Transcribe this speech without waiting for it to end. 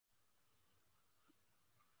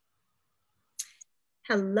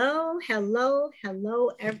Hello, hello, hello,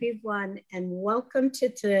 everyone, and welcome to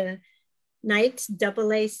tonight's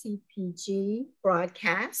AACPG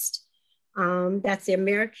broadcast. That's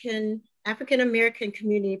the African American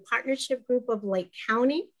Community Partnership Group of Lake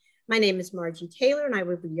County. My name is Margie Taylor, and I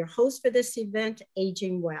will be your host for this event,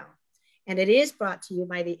 Aging Well. And it is brought to you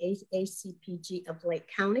by the ACPG of Lake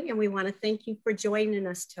County, and we want to thank you for joining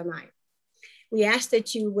us tonight. We ask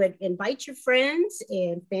that you would invite your friends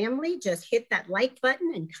and family, just hit that like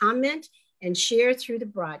button and comment and share through the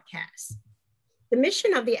broadcast. The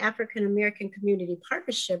mission of the African American Community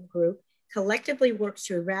Partnership Group collectively works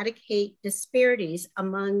to eradicate disparities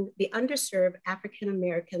among the underserved African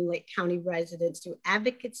American Lake County residents through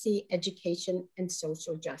advocacy, education, and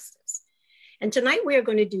social justice. And tonight we are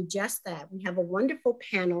going to do just that. We have a wonderful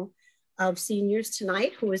panel of seniors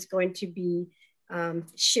tonight who is going to be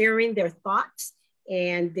sharing their thoughts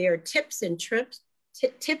and their tips and tricks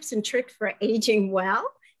for aging well.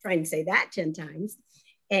 Trying to say that 10 times.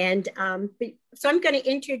 And so I'm going to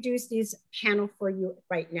introduce this panel for you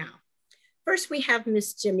right now. First, we have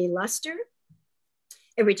Miss Jimmie Luster,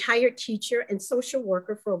 a retired teacher and social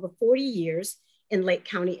worker for over 40 years in Lake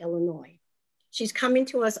County, Illinois. She's coming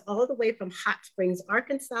to us all the way from Hot Springs,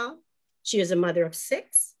 Arkansas. She is a mother of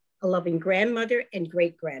 6, a loving grandmother and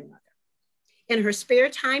great-grandmother. In her spare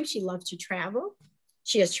time, she loves to travel.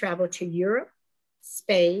 She has traveled to Europe,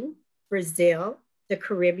 Spain, Brazil, the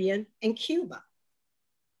Caribbean, and Cuba.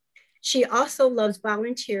 She also loves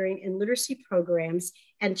volunteering in literacy programs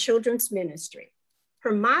and children's ministry.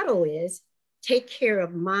 Her motto is, take care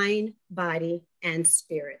of mind, body, and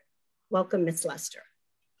spirit. Welcome, Ms. Luster.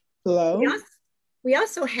 Hello. We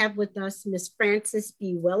also have with us Ms. Frances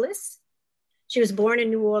B. Willis. She was born in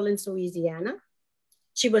New Orleans, Louisiana.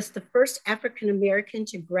 She was the first African-American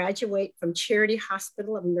to graduate from Charity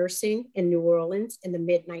Hospital of Nursing in New Orleans in the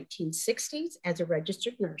mid-1960s as a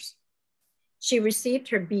registered nurse. She received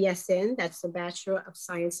her BSN, that's the Bachelor of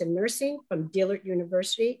Science in Nursing, from Dillard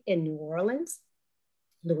University in New Orleans,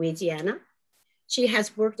 Louisiana. She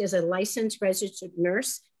has worked as a licensed registered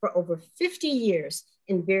nurse for over 50 years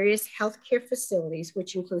in various healthcare facilities,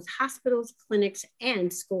 which includes hospitals, clinics,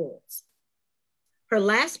 and schools. Her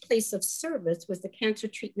last place of service was the Cancer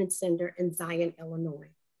Treatment Center in Zion, Illinois,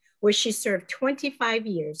 where she served 25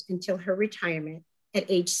 years until her retirement at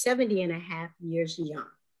age 70 and a half years young.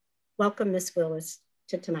 Welcome, Ms. Willis,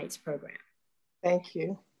 to tonight's program. Thank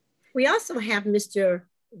you. We also have Mr.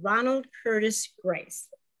 Ronald Curtis Grace,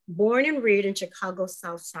 born and reared in Chicago's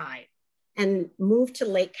South Side and moved to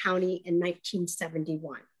Lake County in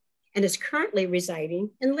 1971 and is currently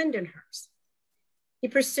residing in Lindenhurst. He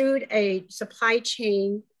pursued a supply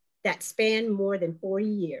chain that spanned more than 40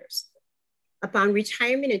 years. Upon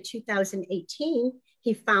retirement in 2018,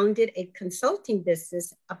 he founded a consulting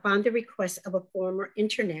business upon the request of a former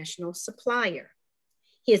international supplier.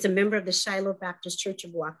 He is a member of the Shiloh Baptist Church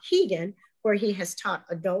of Waukegan, where he has taught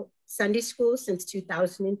adult Sunday school since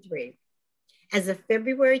 2003. As of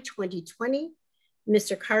February 2020,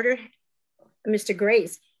 Mr.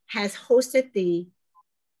 Grace has hosted the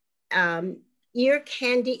Ear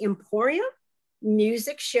Candy Emporium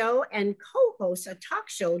music show and co-hosts a talk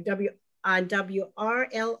show on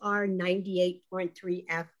WRLR 98.3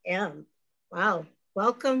 FM. Wow,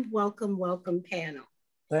 welcome, welcome, welcome panel.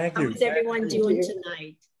 Thank you. How's everyone doing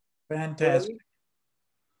tonight? Fantastic.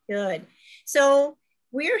 Good. So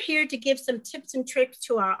we're here to give some tips and tricks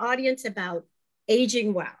to our audience about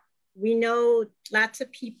aging well. We know lots of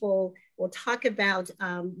people will talk about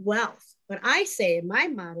wealth, but I say my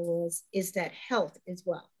motto is that health is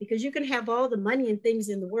wealth, because you can have all the money and things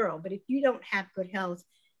in the world, but if you don't have good health,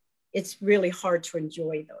 it's really hard to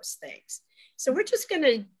enjoy those things. So we're just going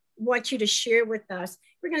to want you to share with us.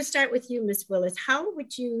 We're going to start with you, Ms. Willis. How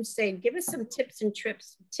would you say, give us some tips and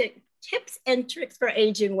tricks for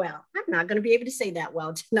aging well? I'm not going to be able to say that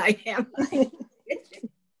well tonight, am I?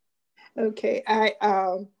 Okay, I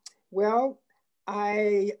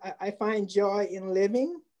find joy in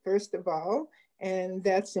living, first of all, and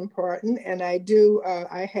that's important. And I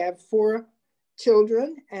have 4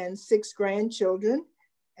 children and 6 grandchildren.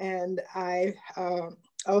 And I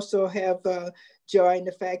also have joy in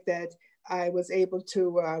the fact that I was able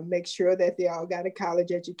to make sure that they all got a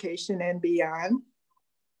college education and beyond.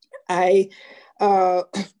 I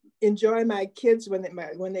enjoy my kids when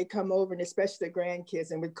they come over, and especially the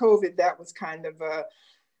grandkids. And with COVID, that was kind of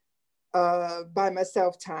by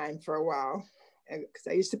myself time for a while, because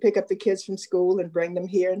I used to pick up the kids from school and bring them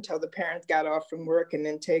here until the parents got off from work and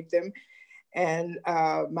then take them. And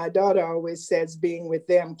my daughter always says being with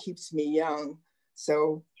them keeps me young.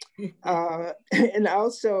 So, and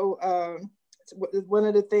also one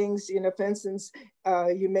of the things, you know, for instance,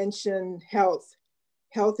 you mentioned health.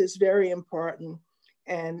 Health is very important,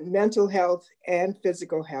 and mental health and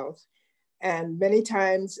physical health. And many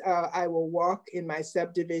times I will walk in my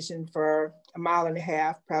subdivision for 1.5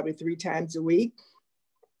 miles, probably 3 times a week.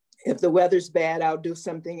 If the weather's bad, I'll do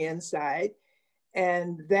something inside.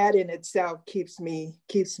 And that in itself keeps me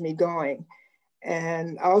going.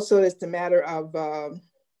 And also it's a matter of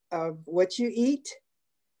what you eat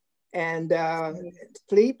and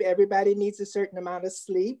sleep. Everybody needs a certain amount of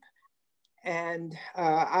sleep. And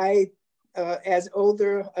as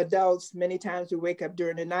older adults, many times we wake up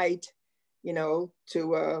during the night, you know,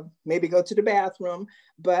 to maybe go to the bathroom,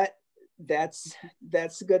 but that's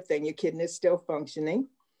a good thing. Your kidney is still functioning.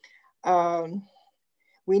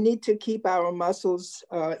 We need to keep our muscles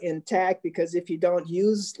intact, because if you don't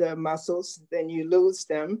use the muscles, then you lose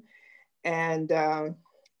them. And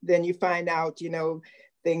then you find out, you know,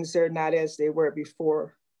 things are not as they were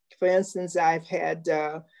before. For instance, I've had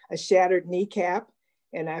a shattered kneecap,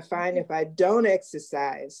 and I find if I don't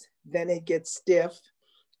exercise, then it gets stiff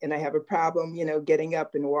and I have a problem, you know, getting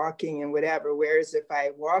up and walking and whatever. Whereas if I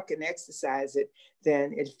walk and exercise it,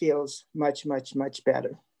 then it feels much, much, much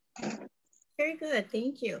better. Very good,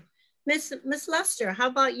 thank you. Miss Luster, how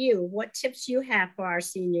about you? What tips you have for our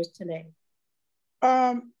seniors today?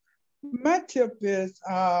 My tip is,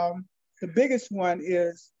 the biggest one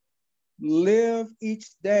is live each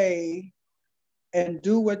day and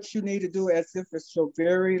do what you need to do as if it's your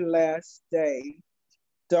very last day.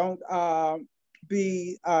 Don't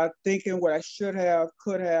be thinking what I should have,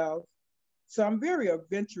 could have. So I'm very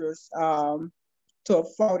adventurous to a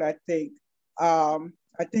fault, I think. I'm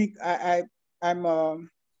a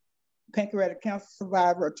pancreatic cancer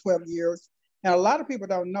survivor of 12 years. And a lot of people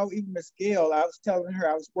don't know, even Miss Gail, I was telling her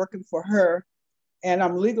I was working for her, and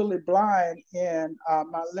I'm legally blind in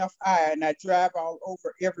my left eye, and I drive all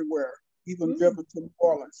over everywhere, even driven to New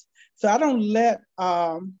Orleans. So I don't let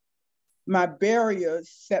my barriers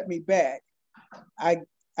set me back.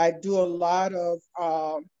 I do a lot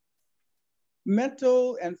of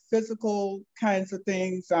mental and physical kinds of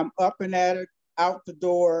things. I'm up and at it, out the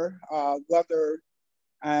door, whether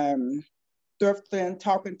I'm thrifting,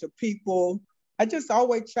 talking to people. I just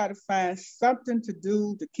always try to find something to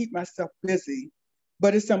do to keep myself busy.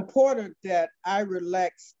 But it's important that I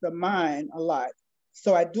relax the mind a lot.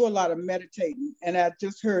 So I do a lot of meditating. And I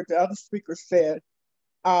just heard the other speaker said,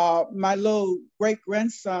 my little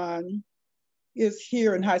great-grandson is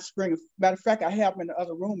here in Hot Springs. Matter of fact, I have him in the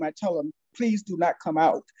other room. I tell him, please do not come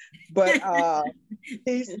out. But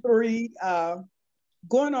he's 3,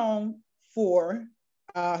 going on 4.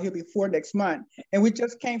 He'll be 4 next month. And we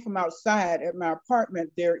just came from outside. At my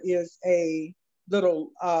apartment, there is a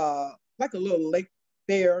little, like a little lake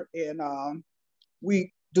there. And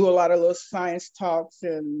we do a lot of little science talks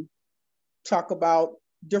and talk about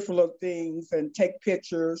different little things and take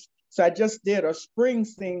pictures. So I just did a spring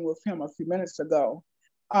scene with him a few minutes ago.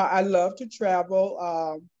 I love to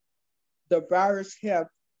travel. The virus have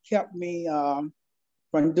kept me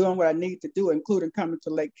from doing what I need to do, including coming to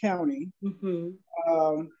Lake County.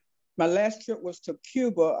 My last trip was to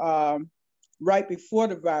Cuba right before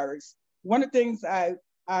the virus. One of the things I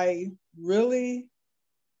really,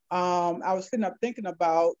 I was sitting up thinking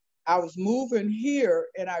about, I was moving here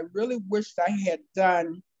and I really wished I had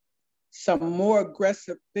done some more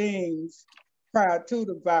aggressive things prior to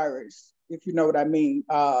the virus, if you know what I mean.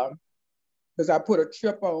 Because I put a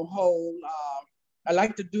trip on hold. I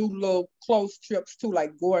like to do little close trips too,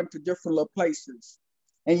 like going to different little places.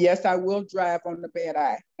 And yes, I will drive on the bad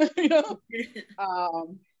eye. You know?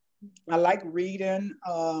 I like reading.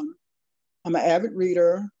 I'm an avid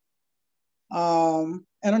reader and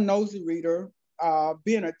a nosy reader.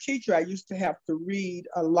 Being a teacher, I used to have to read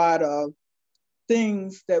a lot of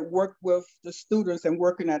things that work with the students and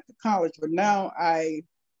working at the college. But now I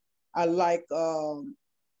like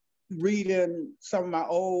reading some of my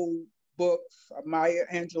old books. Maya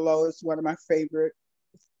Angelou is one of my favorite.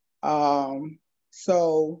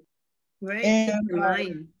 So, right.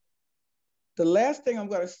 And the last thing I'm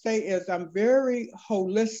going to say is I'm very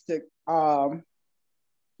holistic.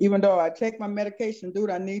 Even though I take my medication, do what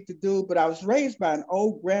I need to do, but I was raised by an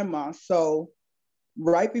old grandma. So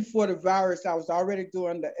right before the virus, I was already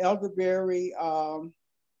doing the elderberry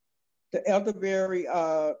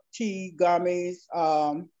tea gummies.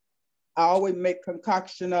 I always make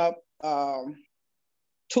concoction up,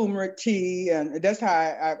 turmeric tea, and that's how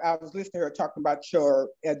I was listening to her talking about your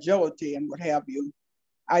agility and what have you.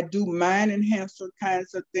 I do mind enhancer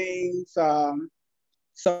kinds of things.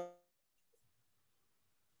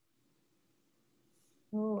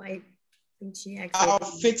 Oh, And she actually, I'll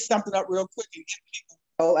fix something up real quick and get people.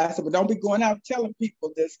 Oh, I said, but don't be going out telling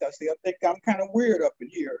people this because they'll think I'm kind of weird up in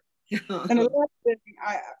here. And the last thing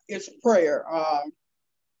is prayer.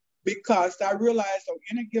 Because I realize on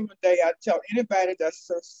any given day, I tell anybody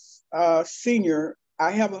that's a senior,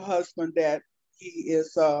 I have a husband that he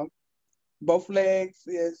is, both legs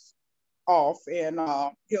is off, and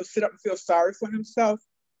he'll sit up and feel sorry for himself.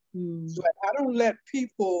 So I don't let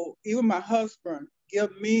people, even my husband,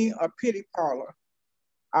 give me a pity parlor.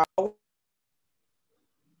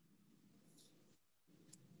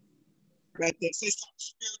 Like they say something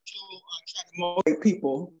spiritual, try to motivate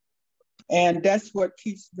people. And that's what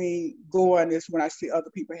keeps me going is when I see other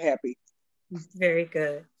people happy. Very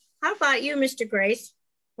good. How about you, Mr. Grace?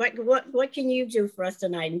 What can you do for us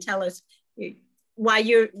tonight, and tell us why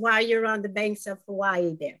you're on the banks of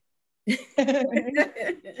Hawaii there?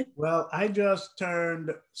 Well, I just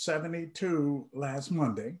turned 72 last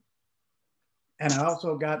Monday, and I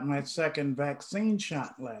also got my second vaccine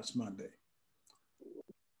shot last Monday.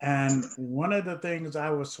 And one of the things I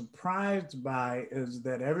was surprised by is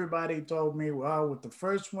that everybody told me, well, with the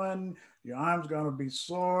first one, your arm's going to be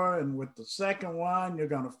sore. And with the second one, you're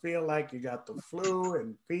going to feel like you got the flu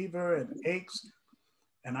and fever and aches.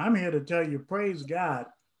 And I'm here to tell you, praise God,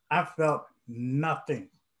 I felt nothing.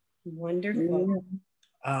 Wonderful.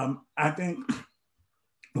 I think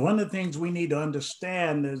one of the things we need to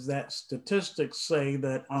understand is that statistics say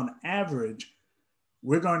that on average,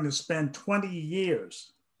 we're going to spend 20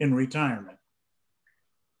 years in retirement.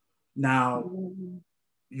 Now,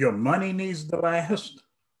 your money needs to last.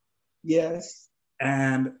 Yes.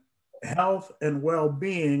 And health and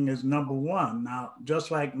well-being is number one. Now, just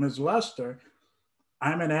like Ms. Luster,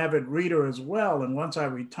 I'm an avid reader as well. And once I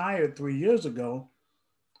retired 3 years ago,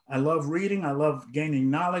 I love reading, I love gaining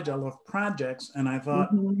knowledge, I love projects. And I thought,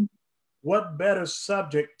 what better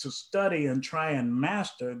subject to study and try and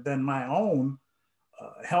master than my own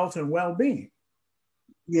health and well-being?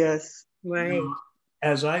 Yes. Right.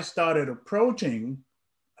 As I started approaching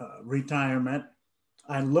retirement,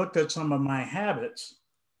 I looked at some of my habits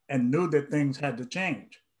and knew that things had to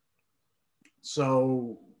change.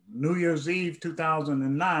 So New Year's Eve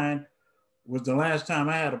 2009 was the last time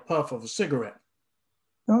I had a puff of a cigarette.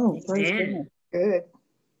 Oh, praise God. Good.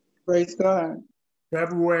 Praise God.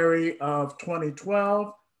 February of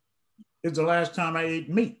 2012 is the last time I ate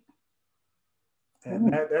meat.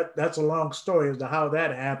 And that's a long story as to how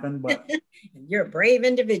that happened, but you're a brave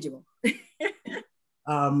individual.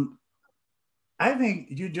 I think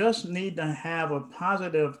you just need to have a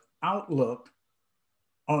positive outlook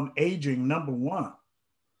on aging, number one.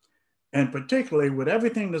 And particularly with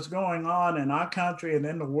everything that's going on in our country and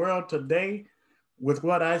in the world today, with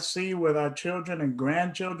what I see with our children and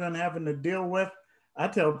grandchildren having to deal with, I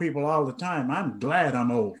tell people all the time, I'm glad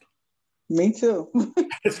I'm old. Me too.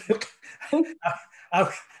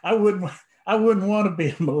 I wouldn't want to be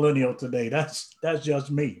a millennial today. That's just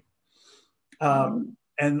me.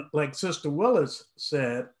 And like Sister Willis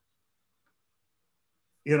said,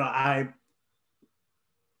 you know, I'm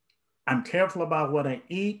careful about what I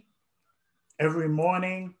eat. Every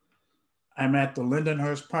morning, I'm at the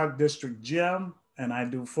Lindenhurst Park District Gym, and I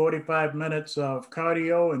do 45 minutes of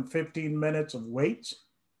cardio and 15 minutes of weights.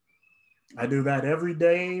 I do that every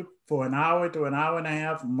day for an hour to an hour and a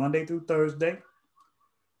half, Monday through Thursday.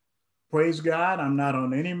 Praise God, I'm not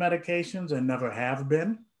on any medications and never have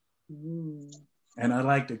been. And I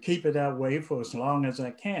like to keep it that way for as long as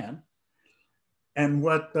I can. And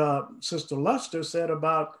what Sister Luster said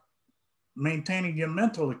about maintaining your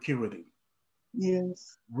mental acuity.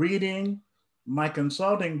 Yes. Reading, my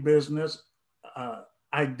consulting business,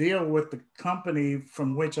 I deal with the company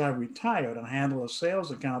from which I retired. I handle a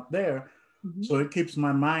sales account there. So it keeps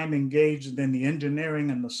my mind engaged in the engineering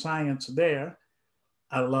and the science there.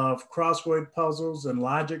 I love crossword puzzles and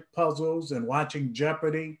logic puzzles and watching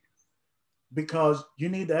Jeopardy, because you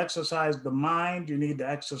need to exercise the mind, you need to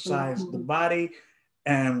exercise the body,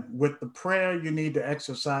 and with the prayer, you need to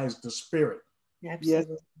exercise the spirit.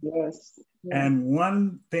 Absolutely. Yes. And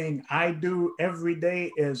one thing I do every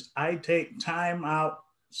day is I take time out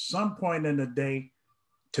some point in the day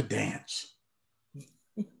to dance.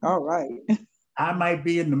 All right. I might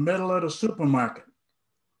be in the middle of the supermarket,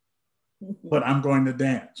 but I'm going to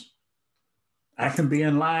dance. I can be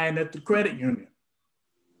in line at the credit union.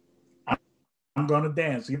 I'm going to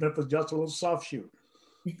dance, even if it's just a little soft shoe.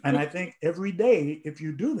 And I think every day, if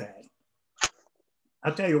you do that,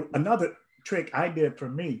 I'll tell you another trick I did for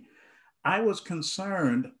me. I was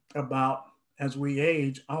concerned about, as we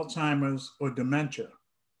age, Alzheimer's or dementia.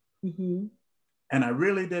 And I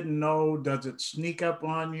really didn't know, does it sneak up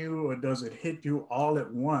on you or does it hit you all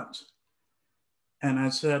at once? And I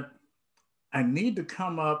said, I need to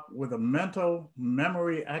come up with a mental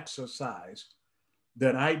memory exercise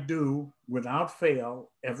that I do without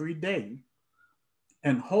fail every day.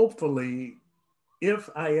 And hopefully, if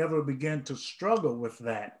I ever begin to struggle with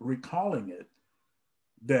that, recalling it,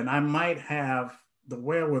 then I might have the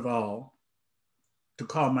wherewithal to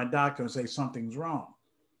call my doctor and say something's wrong.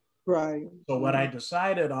 Right. So what I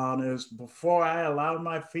decided on is, before I allow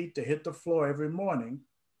my feet to hit the floor every morning,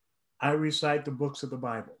 I recite the books of the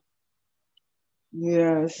Bible.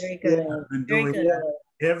 Yes. Very good. Yes. I've been Very doing good. that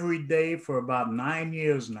every day for about 9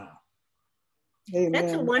 years now. Amen.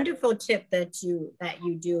 That's a wonderful tip that you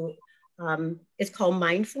do. It's called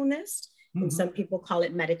mindfulness, and some people call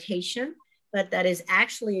it meditation, but that is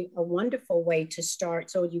actually a wonderful way to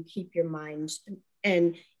start, so you keep your mind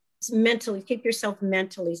and keep yourself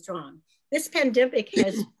mentally strong. This pandemic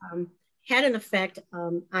has had an effect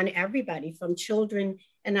on everybody, from children,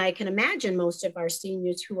 and I can imagine most of our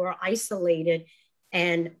seniors who are isolated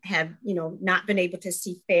and have, not been able to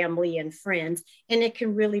see family and friends, and it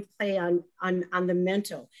can really play on the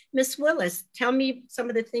mental. Miss Willis, tell me some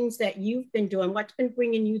of the things that you've been doing. What's been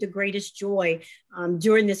bringing you the greatest joy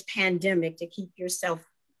during this pandemic to keep yourself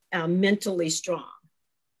mentally strong?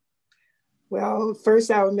 Well,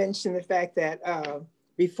 first I would mention the fact that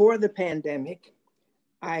before the pandemic,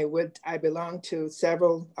 I belonged to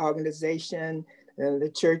several organizations,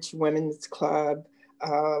 the Church Women's Club,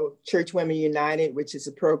 Church Women United, which is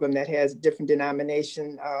a program that has different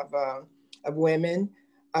denomination of women.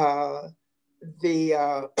 And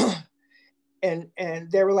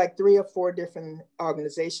there were like 3 or 4 different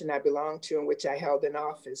organizations I belonged to, in which I held an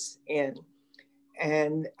office in.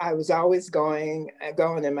 And I was always going,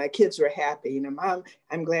 and my kids were happy. Mom,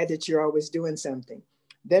 I'm glad that you're always doing something.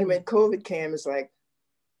 Then when COVID came, it's like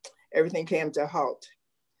everything came to a halt.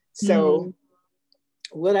 So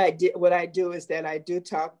what I do is that I do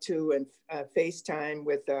talk to and FaceTime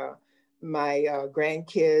with my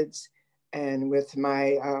grandkids and with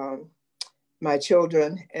my my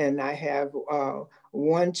children. And I have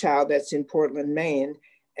one child that's in Portland, Maine,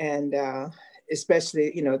 and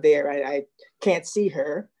especially, there, I can't see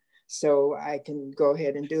her, so I can go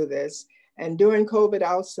ahead and do this. And during COVID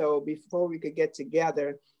also, before we could get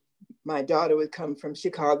together, my daughter would come from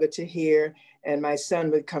Chicago to here, and my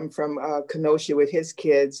son would come from Kenosha with his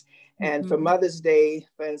kids. And for Mother's Day,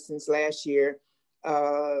 for instance, last year,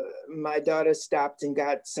 my daughter stopped and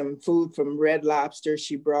got some food from Red Lobster.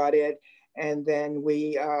 She brought it. And then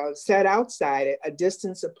we sat outside a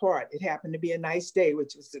distance apart. It happened to be a nice day,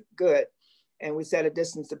 which was good. And we sat a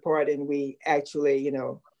distance apart, and we actually,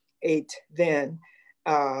 ate then.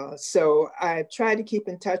 So I try to keep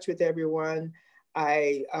in touch with everyone.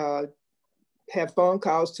 I have phone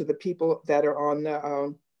calls to the people that are on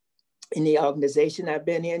the in the organization I've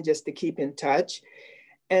been in, just to keep in touch.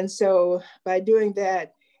 And so by doing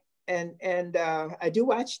that, and I do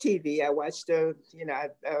watch TV. I watch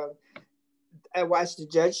I watch the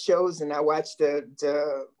judge shows, and I watch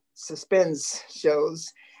the suspense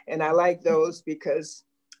shows, and I like those because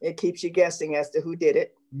it keeps you guessing as to who did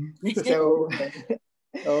it. So,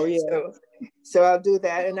 oh yeah. So I'll do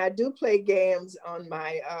that, and I do play games on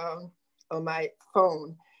my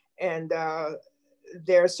phone, and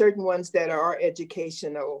there are certain ones that are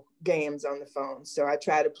educational games on the phone. So I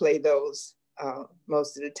try to play those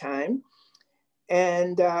most of the time,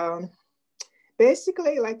 and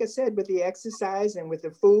basically, like I said, with the exercise and with the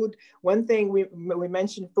food, one thing we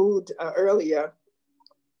mentioned food earlier,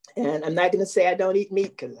 and I'm not going to say I don't eat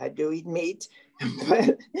meat, because I do eat meat,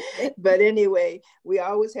 but anyway, we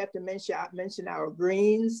always have to mention our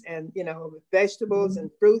greens and vegetables and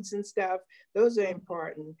fruits and stuff. Those are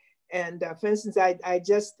important. And for instance, I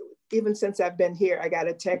just, even since I've been here, I got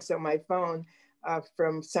a text on my phone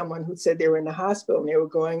from someone who said they were in the hospital and they were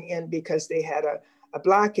going in because they had a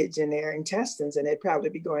blockage in their intestines, and they'd probably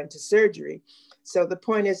be going to surgery. So the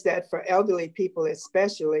point is that for elderly people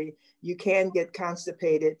especially, you can get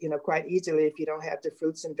constipated, quite easily if you don't have the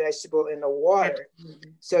fruits and vegetable in the water.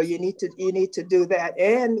 So you need to do that.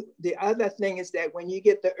 And the other thing is that when you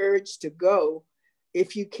get the urge to go,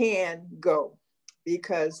 if you can, go,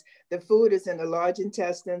 because the food is in the large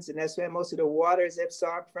intestines, and that's where most of the water is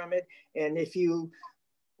absorbed from it. And if you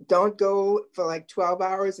don't go for like 12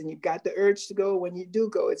 hours and you've got the urge to go, when you do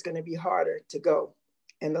go, it's going to be harder to go.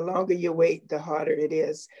 And the longer you wait, the harder it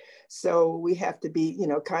is. So we have to be,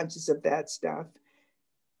 conscious of that stuff.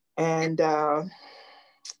 And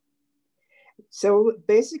so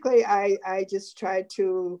basically, I just try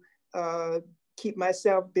to keep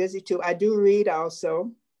myself busy too. I do read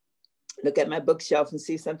also. Look at my bookshelf and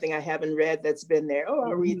see something I haven't read that's been there. Oh,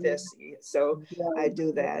 I'll read this. So I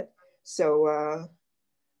do that. So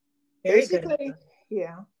Very good basically, advice.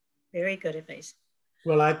 yeah. Very good advice.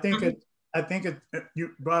 Well, I think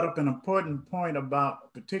you brought up an important point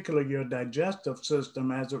about particularly your digestive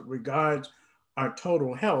system as it regards our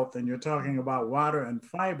total health. And you're talking about water and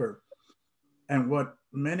fiber. And what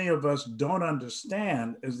many of us don't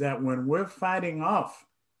understand is that when we're fighting off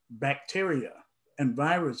bacteria and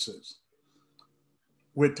viruses,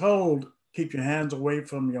 we're told keep your hands away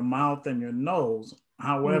from your mouth and your nose.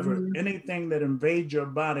 However, anything that invades your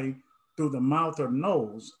body through the mouth or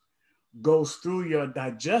nose goes through your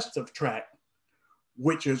digestive tract,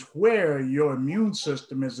 which is where your immune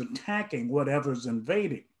system is attacking whatever's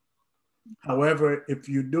invading. However, if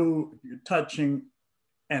you're touching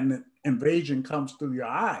and the invasion comes through your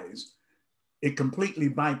eyes, it completely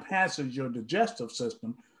bypasses your digestive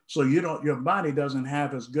system. So your body doesn't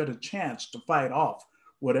have as good a chance to fight off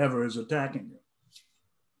whatever is attacking you.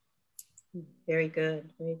 Very good,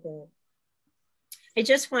 very good. I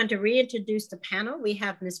just want to reintroduce the panel. We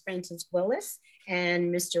have Ms. Frances Willis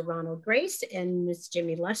and Mr. Ronald Grace and Ms.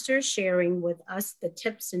 Jimmie Luster sharing with us the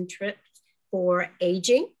tips and tricks for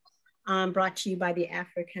aging, brought to you by the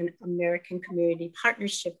African American Community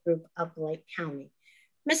Partnership Group of Lake County.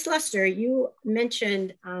 Ms. Luster, you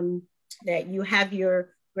mentioned that you have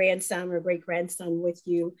your grandson or great-grandson with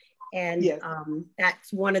you, and yes.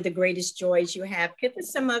 That's one of the greatest joys you have. Give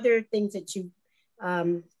us some other things that you,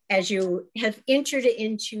 as you have entered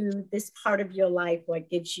into this part of your life, what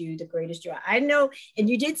gives you the greatest joy? I know, and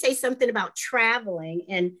you did say something about traveling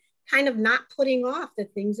and kind of not putting off the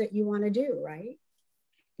things that you want to do, right?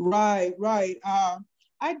 Right. I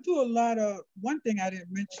do a lot of, one thing I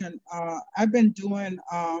didn't mention, I've been doing,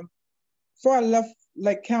 before I left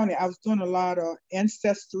Lake County, I was doing a lot of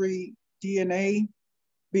ancestry DNA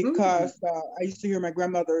because I used to hear my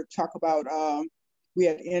grandmother talk about we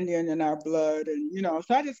had Indian in our blood, and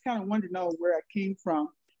so I just kind of wanted to know where I came from.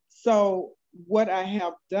 So what I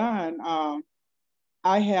have done,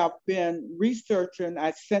 I have been researching.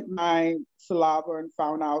 I sent my saliva and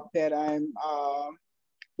found out that I'm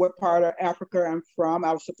what part of Africa I'm from.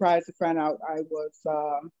 I was surprised to find out I was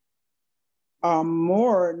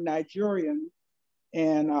more Nigerian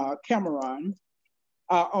and Cameroon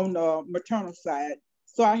on the maternal side.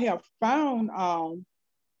 So I have found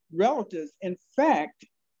relatives. In fact,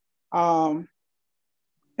 had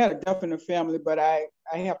a death in the family, but I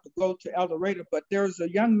have to go to El Dorado. But there's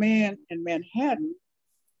a young man in Manhattan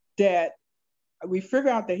that we figured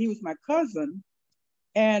out that he was my cousin,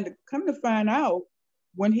 and come to find out,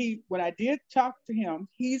 when I did talk to him,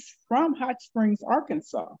 he's from Hot Springs,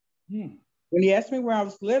 Arkansas. When he asked me where I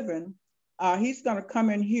was living, he's gonna come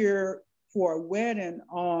in here for a wedding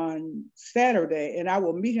on Saturday, and I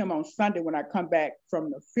will meet him on Sunday when I come back from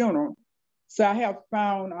the funeral. So I have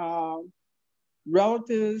found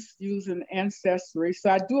relatives using Ancestry. So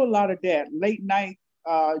I do a lot of that. Late night,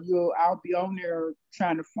 I'll be on there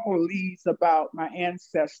trying to follow leads about my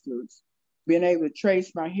ancestors, being able to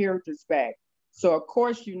trace my heritage back. So of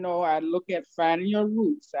course, I look at finding your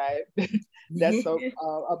roots. That's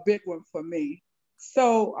a big one for me.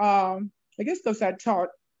 So I guess because I taught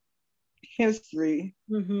history,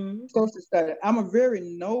 social studies, I'm a very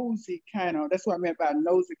nosy kind of, that's what I meant by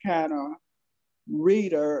nosy kind of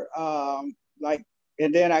reader.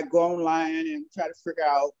 And then I go online and try to figure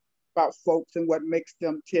out about folks and what makes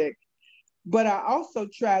them tick. But I also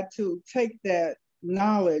try to take that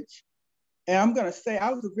knowledge, and I'm going to say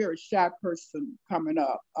I was a very shy person coming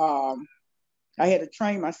up. I had to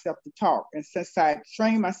train myself to talk. And since I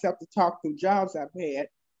trained myself to talk through jobs I've had,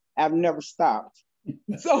 I've never stopped.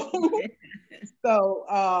 You'll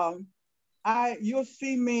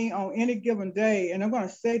see me on any given day, and I'm going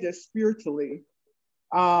to say this spiritually.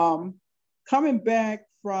 Coming back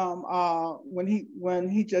from when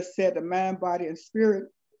he just said the mind, body, and spirit,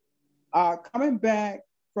 coming back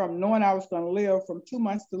from knowing I was going to live from 2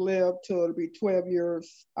 months to live till it'll be 12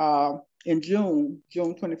 years in June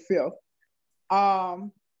 25th.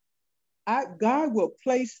 God will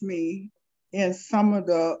place me in some of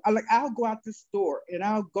the, I'll go out the store and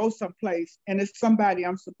I'll go someplace and it's somebody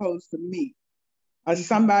I'm supposed to meet. Or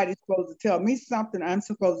somebody's supposed to tell me something, I'm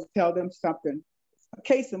supposed to tell them something. A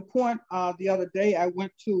case in point, the other day I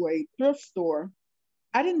went to a thrift store.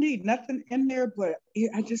 I didn't need nothing in there, but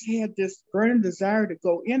I just had this burning desire to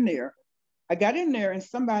go in there. I got in there and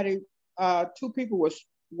somebody, two people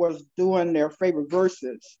was doing their favorite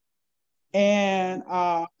verses. And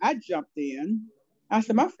I jumped in. I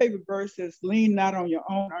said, my favorite verse is lean not on your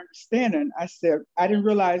own understanding. I said, I didn't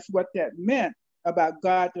realize what that meant about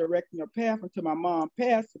God directing your path until my mom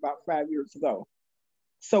passed about 5 years ago.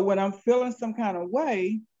 So when I'm feeling some kind of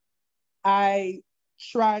way, I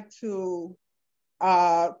try to,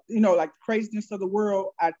 like craziness of the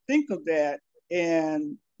world, I think of that.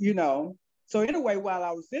 And, so anyway, while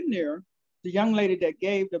I was in there, the young lady that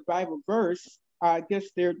gave the Bible verse, I guess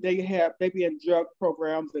they be in drug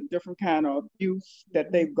programs and different kind of abuse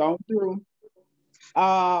that they've gone through.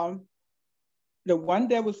 The one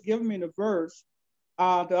that was giving me the verse, the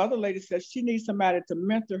other lady said she needs somebody to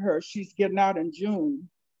mentor her. She's getting out in June.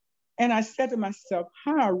 And I said to myself,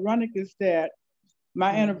 how ironic is that?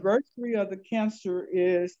 My anniversary of the cancer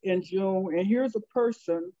is in June, and here's a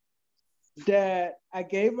person that I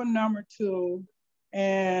gave a number to,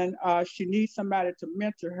 and she needs somebody to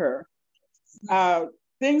mentor her.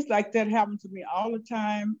 Things like that happen to me all the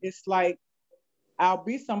time. It's like I'll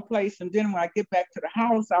be someplace, and then when I get back to the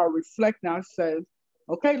house, I'll reflect and I'll say,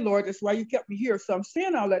 okay, Lord, that's why you kept me here. So I'm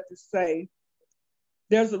saying all that to say,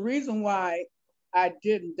 there's a reason why I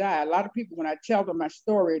didn't die. A lot of people, when I tell them my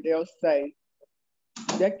story, they'll say,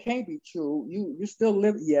 that can't be true. You still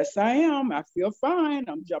live. Yes, I am. I feel fine.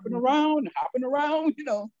 I'm jumping around, hopping around,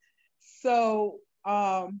 So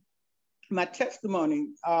my testimony,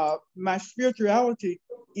 my spirituality,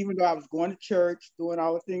 even though I was going to church, doing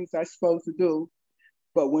all the things I'm supposed to do,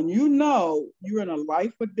 but when you're in a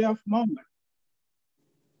life or death moment,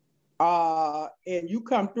 and you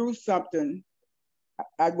come through something,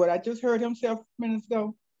 what I just heard him say a few minutes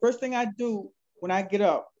ago, first thing I do when I get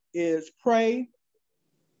up is pray.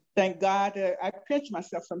 Thank God that I pinch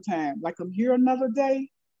myself sometimes, like I'm here another day.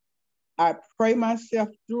 I pray myself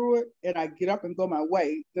through it and I get up and go my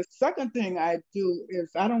way. The second thing I do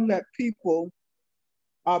is I don't let people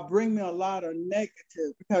bring me a lot of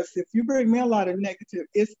negative, because if you bring me a lot of negative,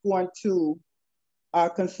 it's going to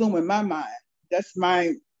consume in my mind. That's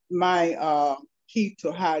my key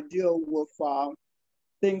to how I deal with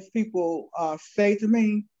things people say to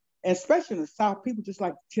me. And especially in the South, people just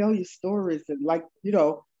like to tell you stories and you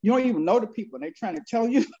don't even know the people and they're trying to tell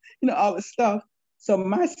you, all this stuff. So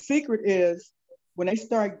my secret is when they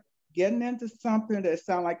start getting into something that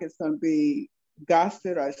sounds like it's going to be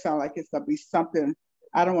gossip or it sounds like it's going to be something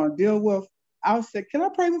I don't want to deal with, I'll say, can I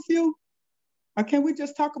pray with you? Or can we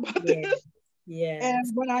just talk about this? Yeah. And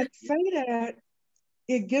when I say that,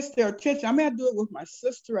 it gets their attention. I mean, I do it with my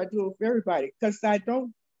sister. I do it with everybody because I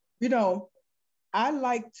don't, I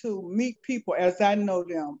like to meet people as I know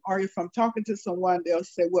them. Or if I'm talking to someone, they'll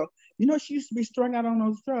say, well, she used to be strung out on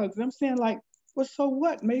those drugs. And I'm saying well, so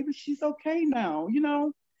what? Maybe she's okay now,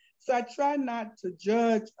 So I try not to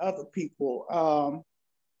judge other people.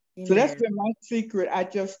 So that's been my secret. I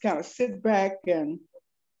just kind of sit back and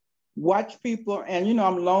watch people. And,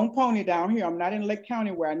 I'm lone pony down here. I'm not in Lake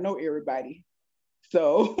County where I know everybody.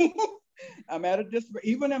 So I'm at a distance.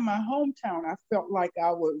 Even in my hometown, I felt like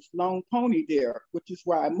I was lone pony there, which is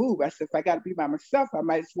why I moved. I said, if I got to be by myself, I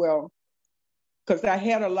might as well, because I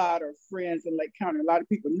had a lot of friends in Lake County. A lot of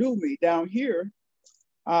people knew me down here.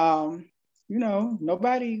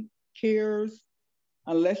 Nobody cares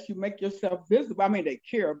unless you make yourself visible. I mean, they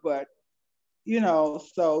care, but,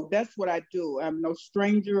 so that's what I do. I'm no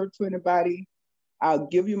stranger to anybody. I'll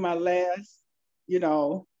give you my last,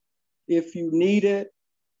 if you need it.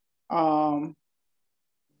 But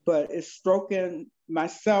it's stroking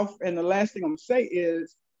myself. And the last thing I'm gonna say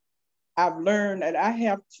is I've learned that I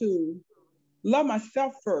have to love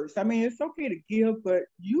myself first. I mean, it's okay to give, but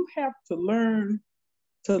you have to learn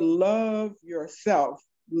to love yourself.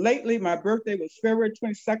 Lately, my birthday was February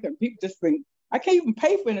 22nd. People I can't even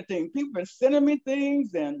pay for anything. People been sending me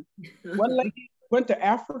things. And one lady went to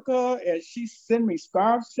Africa and she sent me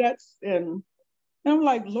scarf sets. And I'm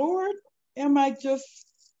like, Lord, am I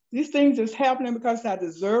these things is happening because I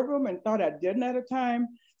deserve them and thought I didn't at a time.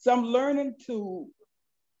 So I'm learning to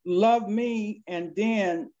love me and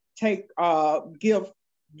then give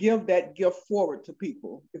that gift forward to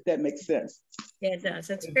people, if that makes sense. Yeah, it does.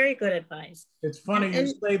 It's very good advice. It's funny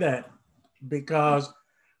you say that, because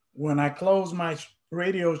when I close my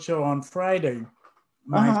radio show on Friday,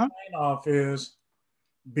 my sign off is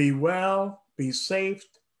be well, be safe,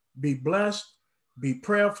 be blessed, be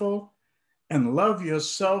prayerful, and love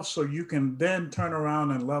yourself so you can then turn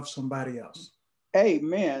around and love somebody else.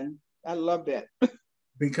 Amen. I love that.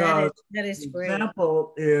 Because that is the great.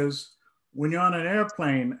 example is when you're on an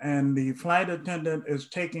airplane and the flight attendant is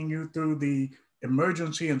taking you through the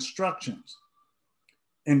emergency instructions.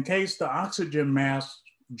 In case the oxygen mask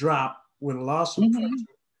drop with loss of pressure,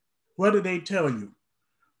 what do they tell you?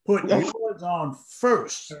 Put yours on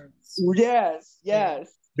first. Yes,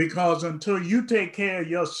 yes. Because until you take care of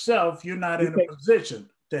yourself, you're not in a position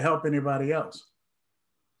to help anybody else.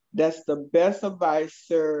 That's the best advice,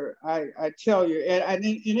 sir. I tell you, and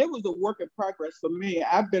it was a work in progress for me.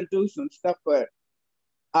 I've been through some stuff, but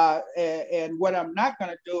And what I'm not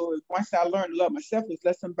going to do is, once I learn to love myself, is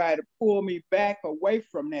let somebody pull me back away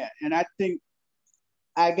from that. And I think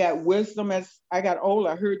I got wisdom as I got older.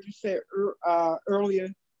 I heard you say earlier,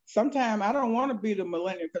 sometimes I don't want to be the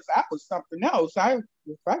millennial because I was something else. Oh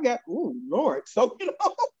Lord. So,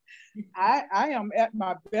 I am at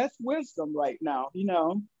my best wisdom right now,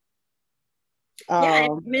 Yeah,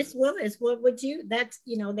 Miss Willis, what would you, that's,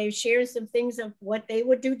 they've shared some things of what they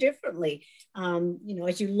would do differently.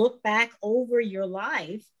 As you look back over your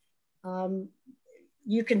life,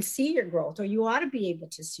 you can see your growth, or you ought to be able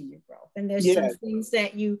to see your growth. And there's some things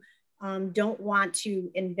that you don't want to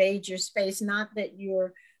invade your space, not that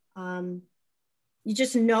you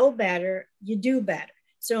just know better, you do better.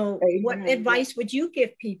 So what advice would you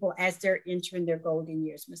give people as they're entering their golden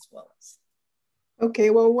years, Miss Willis?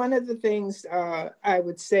 Okay, well, one of the things I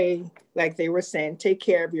would say, like they were saying, take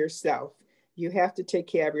care of yourself. You have to take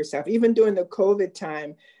care of yourself. Even during the COVID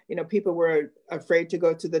time, people were afraid to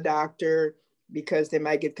go to the doctor because they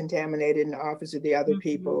might get contaminated in the office of the other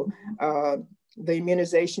people. The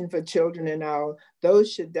immunization for children and all,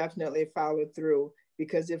 those should definitely follow through,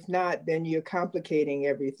 because if not, then you're complicating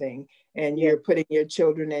everything and you're putting your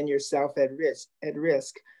children and yourself at risk.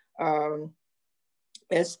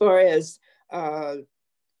 As far as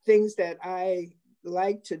things that I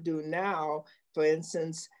like to do now, for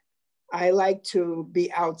instance, I like to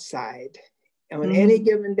be outside. On any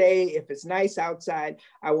given day, if it's nice outside,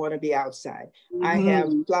 I want to be outside. I have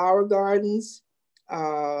flower gardens,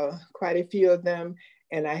 quite a few of them,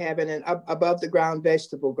 and I have an above the ground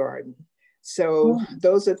vegetable garden. So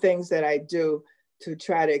those are things that I do to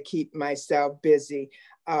try to keep myself busy.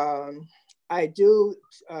 I do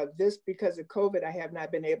this because of COVID. I have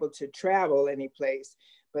not been able to travel any place,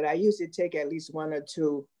 but I usually take at least 1 or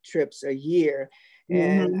 2 trips a year.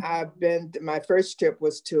 And my first trip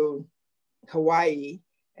was to Hawaii,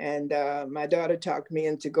 and my daughter talked me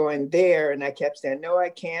into going there, and I kept saying, no, I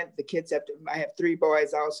can't. The kids I have 3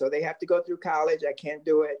 boys also. They have to go through college. I can't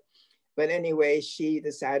do it. But anyway, she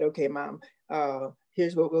decided, okay, Mom,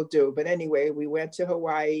 here's what we'll do. But anyway, we went to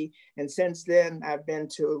Hawaii, and since then I've been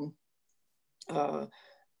to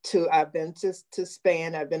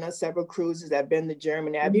Spain. I've been on several cruises. I've been to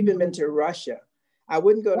Germany. I've even been to Russia. I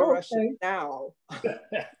wouldn't go to Russia now,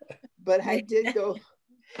 but I did go.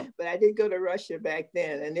 But I did go to Russia back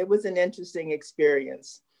then, and it was an interesting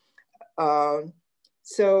experience.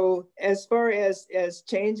 So as far as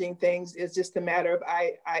changing things, it's just a matter of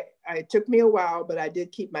it took me a while, but I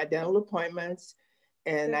did keep my dental appointments,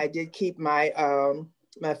 and I did keep my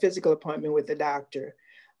my physical appointment with the doctor,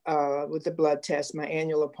 with the blood test, my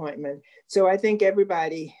annual appointment. So I think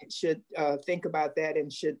everybody should think about that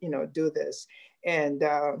and should do this. And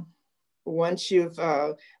once you've,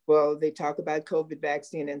 they talk about COVID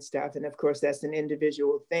vaccine and stuff, and of course that's an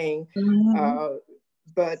individual thing.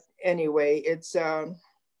 But anyway, it's, I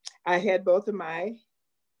had both of mine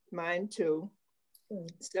too.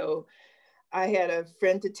 So I had a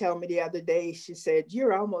friend to tell me the other day, she said,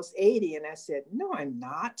 you're almost 80. And I said, no, I'm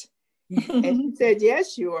not. And she said,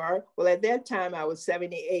 yes, you are. Well, at that time I was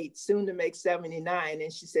 78, soon to make 79.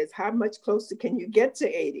 And she says, how much closer can you get to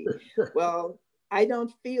 80? Well, I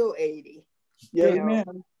don't feel 80,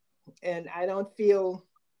 and I don't feel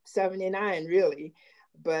 79 really,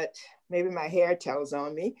 but maybe my hair tells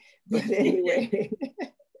on me. But anyway,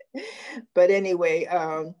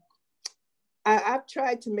 I've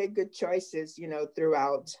tried to make good choices,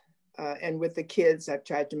 throughout, and with the kids, I've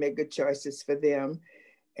tried to make good choices for them,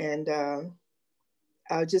 and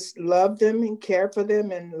I'll just love them and care for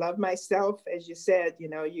them and love myself. As you said,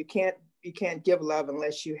 you can't give love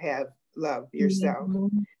unless you have love yourself.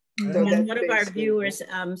 So one of our viewers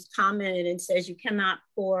commented and says you cannot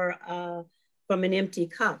pour from an empty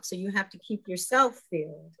cup. So you have to keep yourself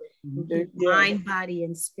filled, mind, body,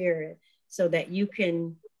 and spirit, so that you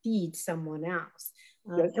can feed someone else.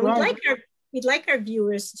 And we'd like our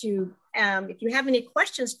viewers to, if you have any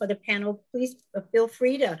questions for the panel, please feel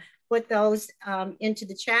free to put those into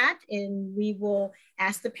the chat, and we will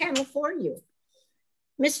ask the panel for you.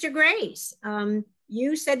 Mr. Grace,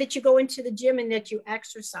 you said that you go into the gym and that you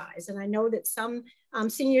exercise. And I know that some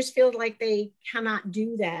seniors feel like they cannot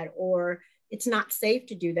do that, or it's not safe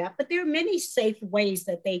to do that, but there are many safe ways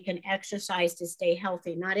that they can exercise to stay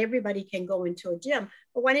healthy. Not everybody can go into a gym,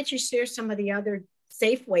 but why don't you share some of the other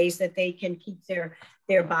safe ways that they can keep their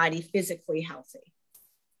body physically healthy?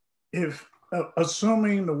 If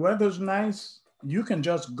assuming the weather's nice, you can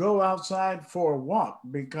just go outside for a walk,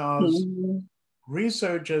 because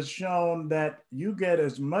research has shown that you get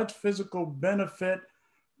as much physical benefit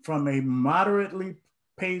from a moderately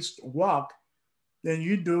paced walk than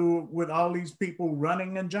you do with all these people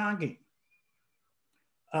running and jogging.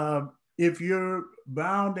 If you're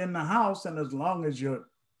bound in the house, and as long as your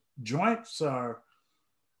joints are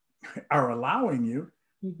allowing you,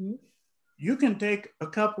 mm-hmm. you can take a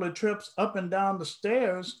couple of trips up and down the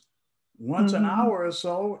stairs once mm-hmm. an hour or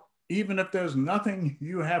so, even if there's nothing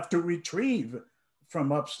you have to retrieve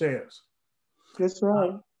from upstairs. That's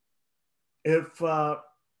right. If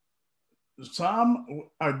some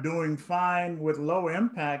are doing fine with low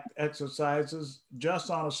impact exercises just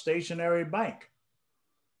on a stationary bike.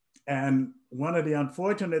 And one of the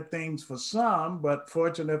unfortunate things for some, but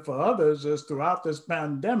fortunate for others, is throughout this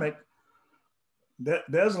pandemic,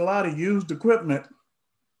 there's a lot of used equipment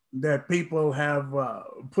that people have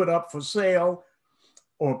put up for sale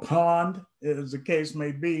or pawned, as the case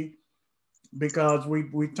may be, because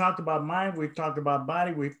we talked about mind, we've talked about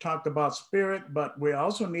body, we've talked about spirit, but we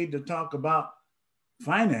also need to talk about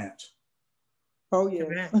finance. Oh,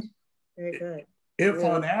 yeah. Very good. If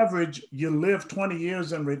on average you live 20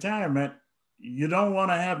 years in retirement, you don't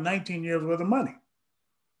want to have 19 years worth of money.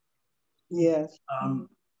 Yes.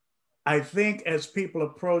 I think as people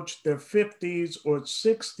approach their 50s or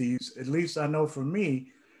 60s, at least I know for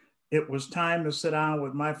me, it was time to sit down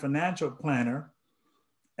with my financial planner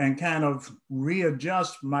and kind of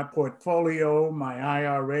readjust my portfolio, my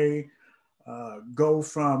IRA, go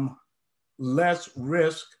from less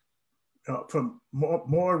risk, from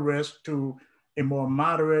more risk to a more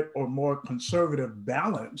moderate or more conservative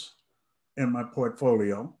balance in my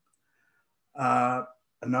portfolio.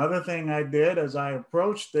 Another thing I did as I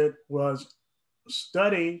approached it was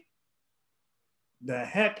study the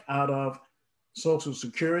heck out of Social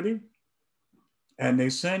Security. And they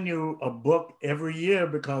send you a book every year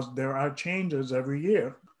because there are changes every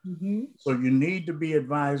year. Mm-hmm. So you need to be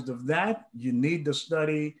advised of that. You need to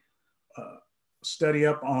study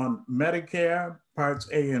up on Medicare, Parts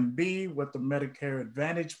A and B, what the Medicare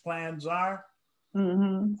Advantage plans are.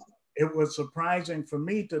 Mm-hmm. It was surprising for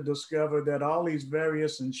me to discover that all these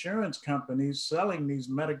various insurance companies selling these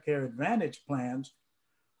Medicare Advantage plans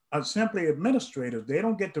are simply administrators. They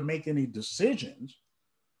don't get to make any decisions.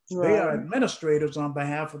 Right. They are administrators on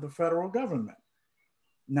behalf of the federal government.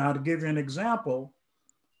 Now, to give you an example,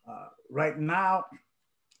 right now,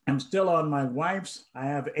 I'm still on my wife's. I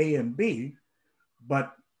have A and B,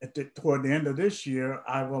 but toward the end of this year,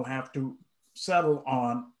 I will have to settle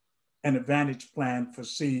on an Advantage plan for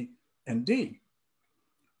C and D.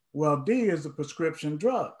 Well, D is the prescription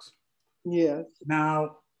drugs. Yes.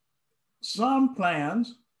 Now, some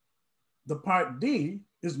plans, the Part D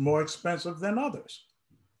is more expensive than others.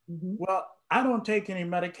 Mm-hmm. Well, I don't take any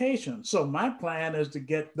medication. So my plan is to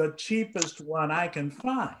get the cheapest one I can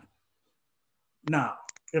find. Now,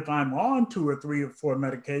 if I'm on 2 or 3 or 4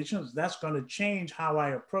 medications, that's going to change how I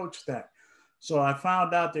approach that. So I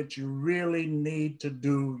found out that you really need to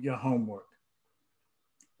do your homework.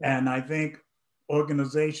 And I think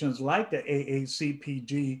organizations like the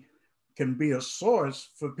AACPG can be a source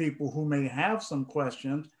for people who may have some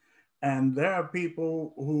questions. And there are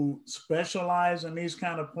people who specialize in these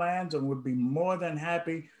kind of plans and would be more than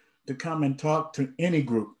happy to come and talk to any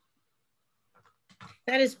group.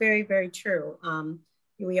 That is very, very true.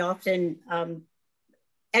 We often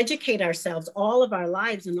educate ourselves all of our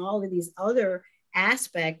lives in all of these other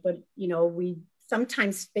aspects, but we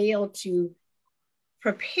sometimes fail to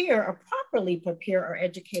prepare or properly prepare or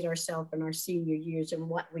educate ourselves in our senior years and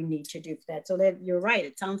what we need to do for that. So that you're right.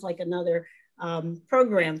 It sounds like another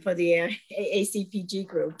program for the AACPG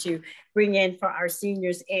group to bring in for our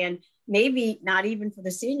seniors, and maybe not even for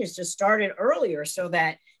the seniors, just start it earlier so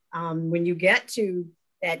that when you get to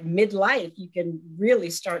that midlife, you can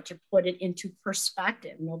really start to put it into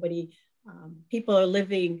perspective. People are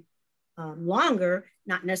living longer,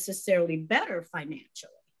 not necessarily better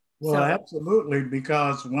financially. Well, absolutely,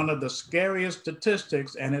 because one of the scariest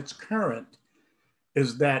statistics, and it's current,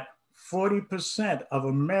 is that 40% of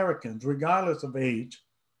Americans, regardless of age,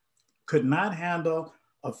 could not handle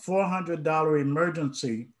a $400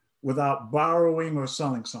 emergency without borrowing or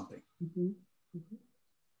selling something. Mm-hmm. Mm-hmm.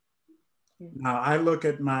 Yeah. Now, I look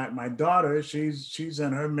at my daughter, she's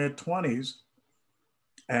in her mid-20s,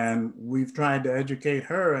 and we've tried to educate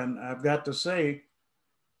her, and I've got to say,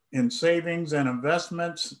 in savings and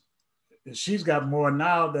investments, she's got more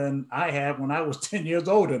now than I had when I was 10 years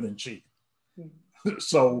older than she. Mm-hmm.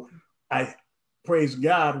 So I praise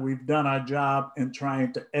God, we've done our job in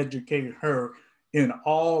trying to educate her in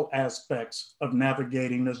all aspects of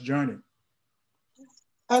navigating this journey.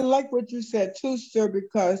 I like what you said too, sir,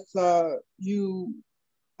 because one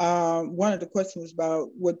of the questions about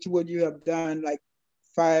what would you have done like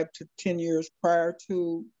 5 to 10 years prior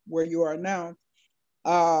to where you are now.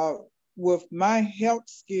 with my health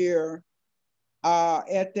scare,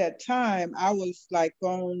 at that time, I was like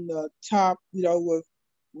on the top, with,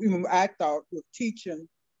 I thought with teaching,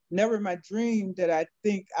 never in my dream that I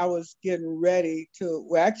think I was getting ready to,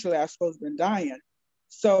 well, actually, I was supposed to be dying.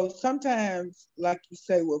 So sometimes, like you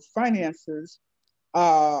say, with finances,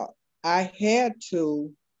 I had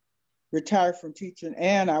to retire from teaching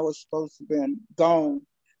and I was supposed to have been gone.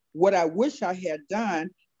 What I wish I had done,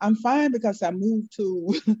 I'm fine because I moved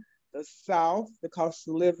to the South. The cost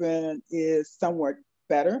of living is somewhat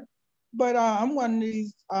better. But I'm one of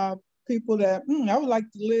these people that I would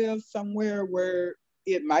like to live somewhere where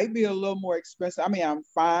it might be a little more expensive. I mean, I'm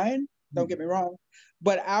fine, don't get me wrong,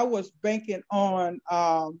 but I was banking on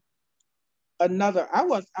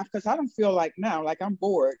because I don't feel like now, like I'm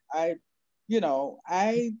bored. I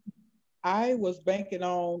was banking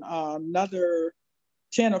on another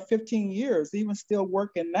 10 or 15 years, even still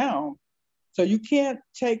working now. So you can't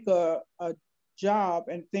take a job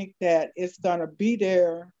and think that it's gonna be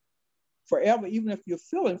there forever, even if you're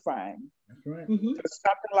feeling fine. That's right. Mm-hmm.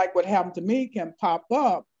 Something like what happened to me can pop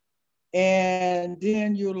up, and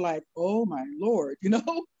then you're like, oh my Lord,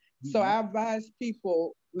 Mm-hmm. So I advise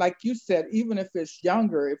people, like you said, even if it's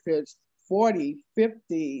younger, if it's 40,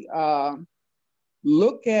 50,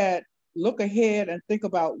 look ahead and think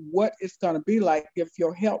about what it's going to be like if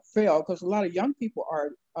your health fails, because a lot of young people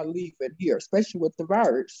are leaving here, especially with the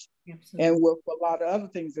virus. Absolutely. And with a lot of other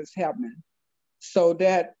things that's happening. So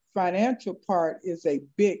that financial part is a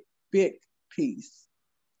big piece.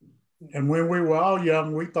 And when we were all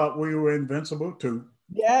young, we thought we were invincible too.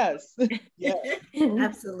 Yes. Yes.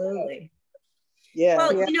 Absolutely. Yeah.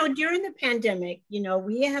 Well, during the pandemic,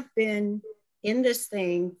 we have been in this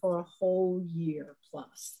thing for a whole year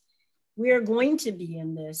plus. We are going to be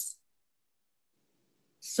in this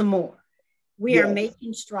some more. We are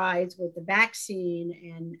making strides with the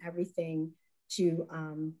vaccine and everything to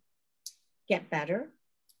get better,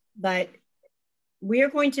 but we are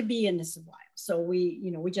going to be in this a while. So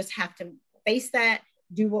we just have to face that,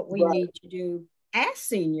 do what we need to do. As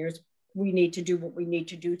seniors, we need to do what we need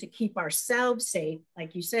to do to keep ourselves safe,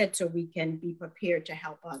 like you said, so we can be prepared to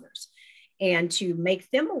help others and to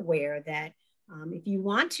make them aware that if you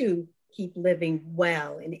want to keep living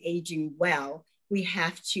well and aging well, we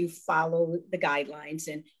have to follow the guidelines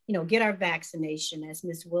and, get our vaccination. As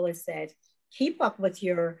Ms. Willis said, keep up with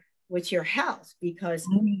your health, because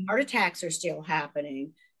heart attacks are still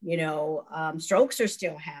happening, strokes are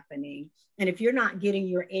still happening. And if you're not getting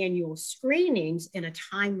your annual screenings in a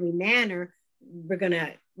timely manner,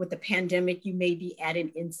 with the pandemic, you may be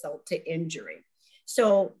adding insult to injury.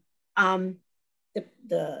 So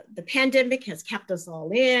the pandemic has kept us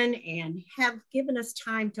all in and have given us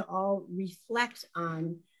time to all reflect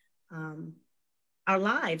on our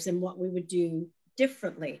lives and what we would do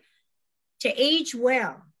differently to age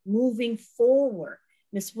well moving forward.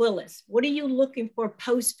 Ms. Willis, what are you looking for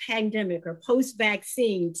post-pandemic or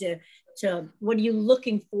post-vaccine to what are you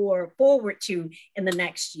looking forward to in the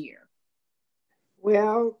next year?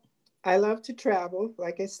 Well, I love to travel.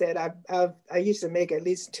 Like I said, I used to make at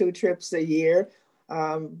least 2 trips a year,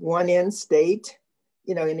 one in state,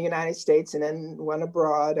 in the United States, and then one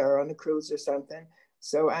abroad or on a cruise or something.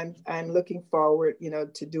 So I'm looking forward,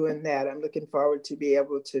 to doing that. I'm looking forward to be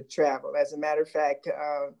able to travel. As a matter of fact,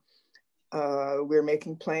 we're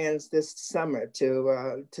making plans this summer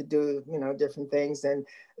to do different things, and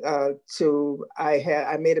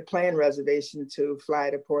I made a plane reservation to fly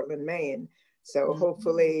to Portland, Maine. So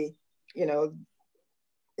hopefully,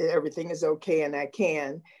 everything is okay and I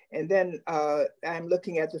can. And then I'm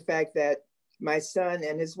looking at the fact that my son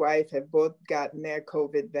and his wife have both gotten their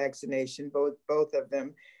COVID vaccination, both of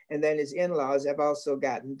them, and then his in-laws have also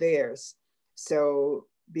gotten theirs. So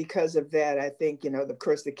because of that, I think, of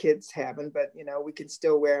course the kids haven't, but, we can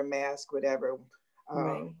still wear a mask, whatever,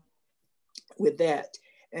 with that.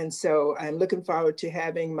 And so I'm looking forward to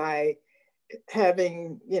having,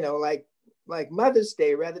 like Mother's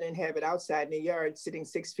Day, rather than have it outside in the yard, sitting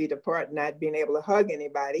 6 feet apart, and not being able to hug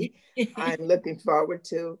anybody. I'm looking forward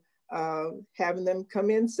to having them come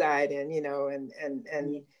inside and,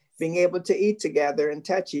 and being able to eat together and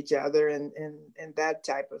touch each other and that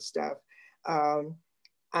type of stuff.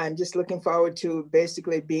 I'm just looking forward to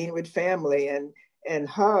basically being with family and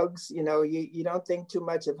hugs. You don't think too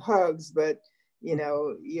much of hugs, but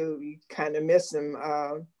you kind of miss them.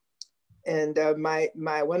 And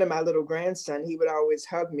one of my little grandson, he would always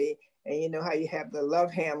hug me, and you know how you have the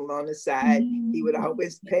love handle on the side, he would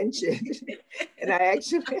always pinch it. And I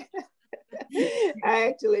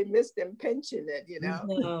actually missed him pinching it,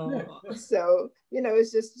 No. So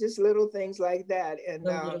it's just little things like that. And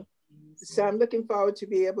So I'm looking forward to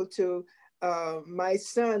be able to, my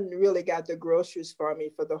son really got the groceries for me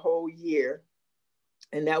for the whole year.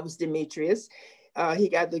 And that was Demetrius. He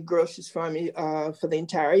got the groceries for me for the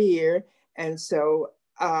entire year. And so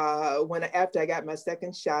after I got my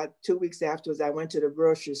second shot, 2 weeks afterwards, I went to the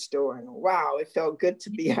grocery store, and wow, it felt good to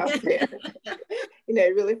be out there.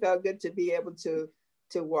 It really felt good to be able to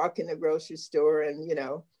walk in the grocery store, and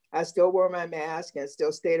I still wore my mask and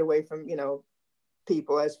still stayed away from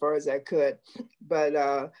people as far as I could. But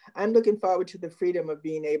I'm looking forward to the freedom of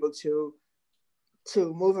being able to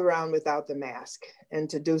move around without the mask and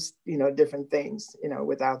to do different things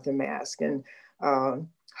without the mask, and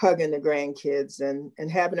hugging the grandkids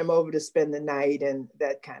and having them over to spend the night and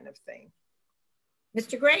that kind of thing.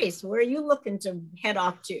 Mr. Grace, where are you looking to head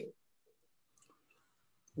off to?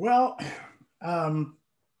 Well,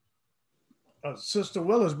 Sister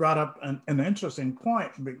Willis brought up an interesting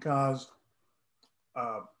point, because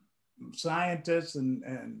scientists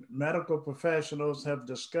and medical professionals have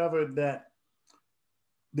discovered that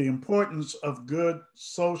the importance of good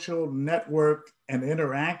social network and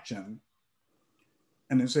interaction,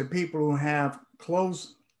 and they said people who have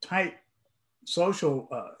close, tight social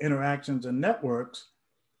interactions and networks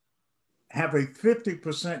have a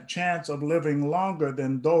 50% chance of living longer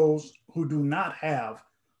than those who do not have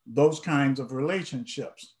those kinds of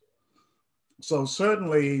relationships. So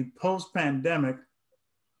certainly post-pandemic,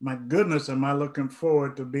 my goodness, am I looking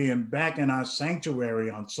forward to being back in our sanctuary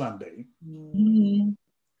on Sunday. Mm-hmm.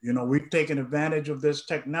 We've taken advantage of this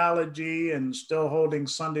technology and still holding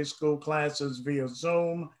Sunday school classes via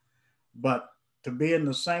Zoom, but to be in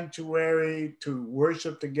the sanctuary, to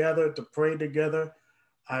worship together, to pray together,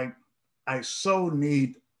 I so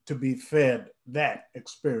need to be fed that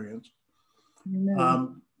experience.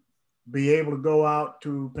 Be able to go out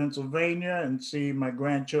to Pennsylvania and see my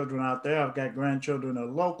grandchildren out there. I've got grandchildren that are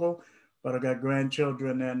local, but I've got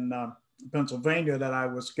grandchildren in Pennsylvania that I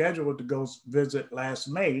was scheduled to go visit last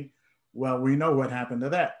May. Well, we know what happened to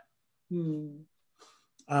that.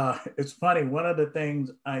 It's funny, one of the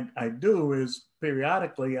things I do is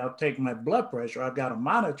periodically I'll take my blood pressure. I've got a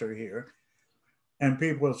monitor here, and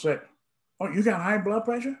people will say, "Oh, you got high blood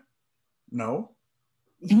pressure?" No.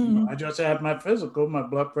 I just had my physical. My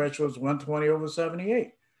blood pressure was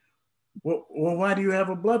 120/78. Well, why do you have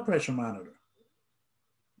a blood pressure monitor?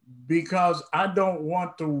 Because I don't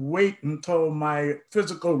want to wait until my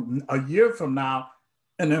physical a year from now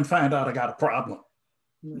and then find out I got a problem.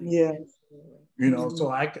 Yeah.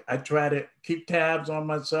 So I try to keep tabs on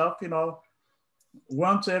myself,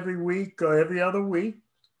 once every week or every other week,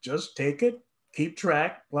 just take it, keep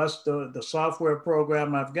track. Plus the software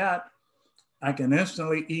program I've got, I can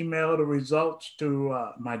instantly email the results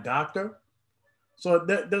to my doctor. So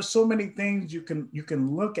there's so many things you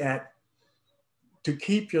can look at to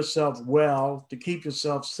keep yourself well, to keep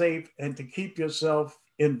yourself safe, and to keep yourself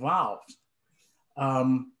involved.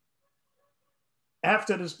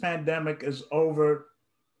 After this pandemic is over,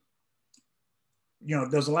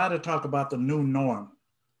 there's a lot of talk about the new norm.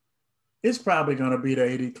 It's probably going to be the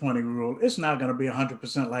 80-20 rule. It's not going to be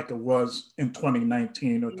 100% like it was in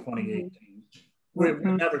 2019 or 2018. We're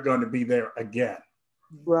never going to be there again.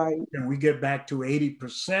 Right. Can we get back to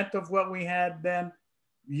 80% of what we had then?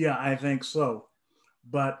 Yeah, I think so.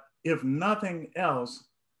 But if nothing else,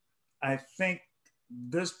 I think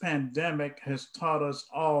this pandemic has taught us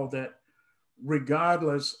all that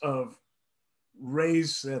regardless of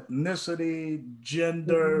race, ethnicity,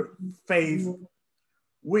 gender, faith,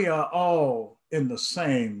 we are all in the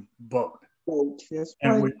same boat.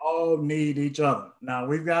 And we all need each other. Now,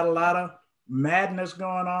 we've got a lot of madness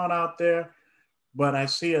going on out there, but I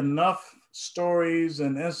see enough stories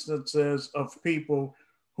and instances of people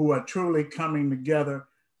who are truly coming together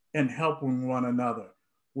and helping one another,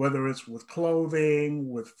 whether it's with clothing,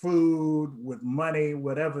 with food, with money,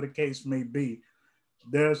 whatever the case may be.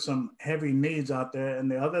 There's some heavy needs out there. And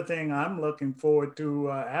the other thing I'm looking forward to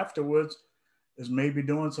afterwards is maybe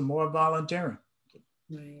doing some more volunteering.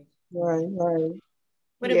 Right.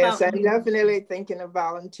 Yes, I'm definitely thinking of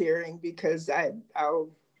volunteering, because I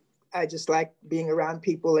just like being around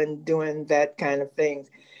people and doing that kind of thing.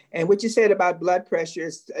 And what you said about blood pressure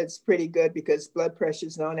it's pretty good, because blood pressure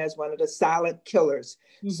is known as one of the silent killers.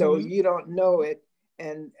 So you don't know it.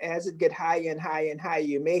 And as it gets higher and higher and higher,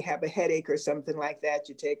 you may have a headache or something like that.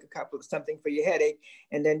 You take something for your headache,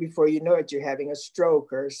 and then before you know it, you're having a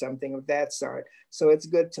stroke or something of that sort. So it's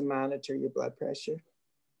good to monitor your blood pressure.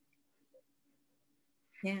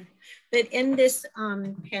 Yeah, but in this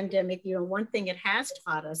pandemic, one thing it has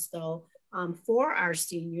taught us, though, for our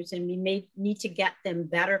seniors, and we may need to get them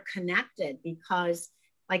better connected, because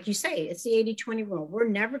like you say, it's the 80-20 rule. We're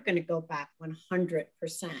never going to go back 100%.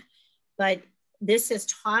 But this has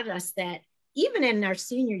taught us that even in our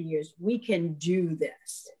senior years, we can do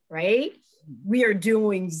this, right? We are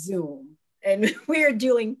doing Zoom and we are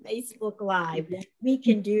doing Facebook Live. We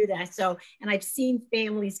can do that. So, and I've seen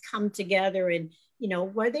families come together and, you know,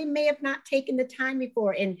 where they may have not taken the time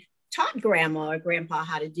before and taught grandma or grandpa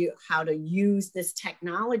how to use this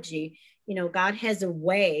technology. You know, God has a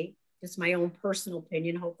way, just my own personal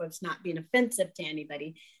opinion, hope it's not being offensive to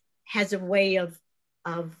anybody, has a way of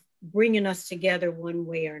bringing us together one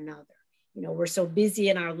way or another. You know, we're so busy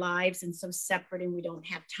in our lives and so separate and we don't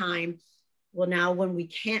have time. Well, now when we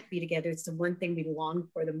can't be together, it's the one thing we long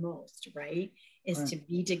for the most, right? Is to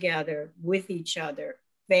be together with each other,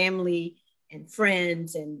 family and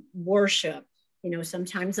friends and worship. You know,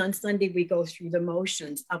 sometimes on Sunday we go through the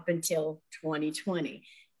motions up until 2020.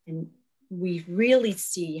 And we really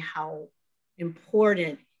see how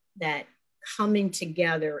important that coming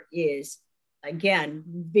together is. Again,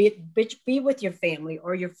 be with your family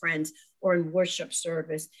or your friends or in worship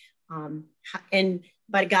service.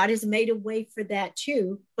 But God has made a way for that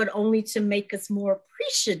too, but only to make us more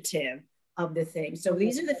appreciative of the things. So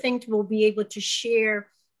these are the things we'll be able to share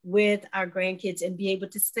with our grandkids and be able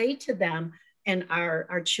to say to them and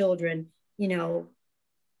our children, you know,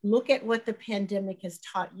 look at what the pandemic has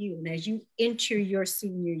taught you. And as you enter your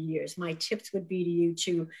senior years, my tips would be to you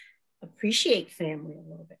to appreciate family a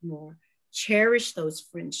little bit more. Cherish those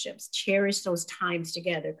friendships, cherish those times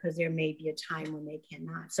together, because there may be a time when they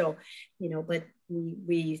cannot. So, you know, but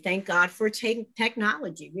we thank God for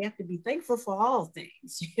technology. We have to be thankful for all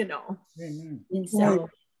things, you know. Amen. And so,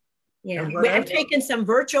 yeah, I've taken some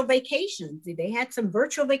virtual vacations. They had some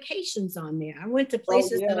virtual vacations on there. I went to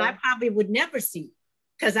places that I probably would never see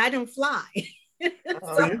because I don't fly.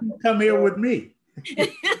 So you can come here with me.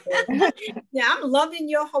 Yeah, I'm loving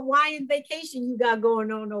your Hawaiian vacation you got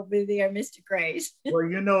going on over there, Mr. Grace. Well,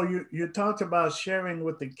 you know, you talked about sharing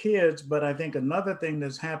with the kids, but I think another thing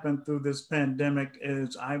that's happened through this pandemic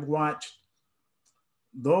is I've watched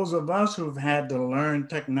those of us who've had to learn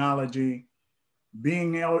technology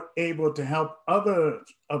being able to help others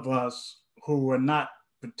of us who are not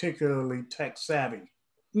particularly tech savvy.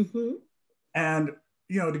 Mm-hmm. And,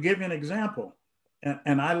 you know, to give you an example,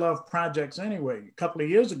 and I love projects anyway. A couple of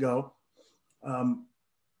years ago,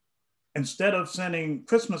 instead of sending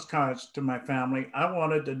Christmas cards to my family, I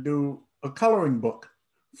wanted to do a coloring book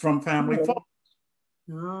from family photos.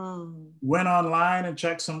 Oh. Went online and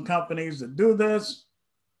checked some companies that do this.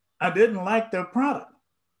 I didn't like their product.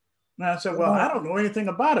 And I said, well, I don't know anything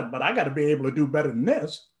about it, but I got to be able to do better than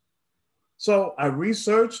this. So I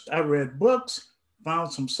researched, I read books,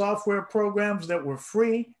 found some software programs that were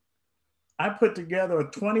free. I put together a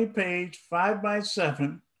 20-page,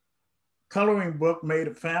 5x7 coloring book made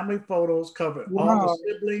of family photos, covered all the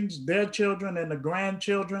siblings, their children, and the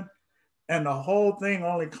grandchildren. And the whole thing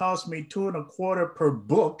only cost me $2.25 per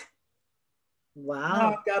book. Wow.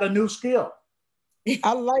 Now I've got a new skill.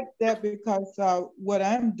 I like that because what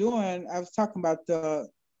I'm doing, I was talking about the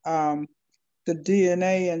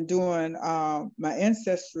DNA and doing my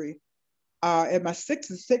ancestry. At my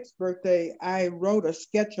 66th birthday, I wrote a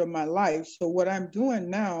sketch of my life. So what I'm doing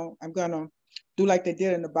now, I'm gonna do like they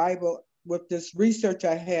did in the Bible with this research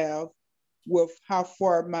I have with how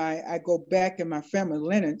far I go back in my family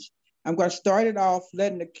lineage. I'm gonna start it off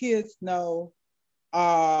letting the kids know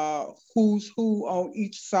who's who on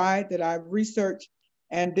each side that I've researched.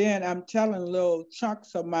 And then I'm telling little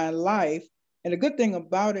chunks of my life. And the good thing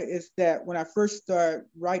about it is that when I first started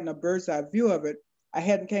writing a bird's eye view of it, I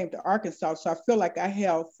hadn't came to Arkansas. So I feel like I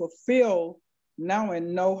have fulfilled now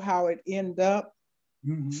and know how it ended up.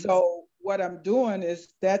 Mm-hmm. So what I'm doing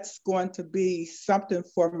is that's going to be something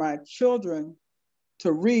for my children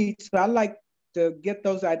to read. So I like to get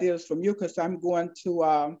those ideas from you because I'm going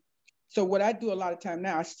to, so what I do a lot of time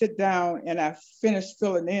now, I sit down and I finish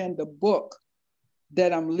filling in the book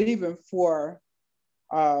that I'm leaving for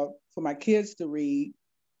my kids to read,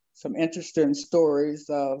 some interesting stories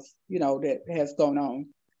of, you know, that has gone on.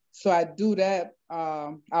 So I do that.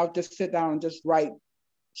 I'll just sit down and just write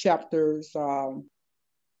chapters of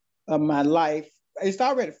my life. It's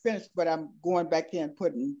already finished, but I'm going back in,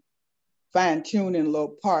 fine tuning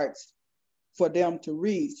little parts for them to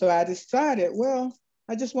read. So I decided, well,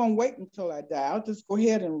 I just won't wait until I die. I'll just go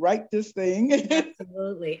ahead and write this thing.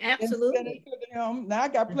 Absolutely, absolutely. And send it to them. Now I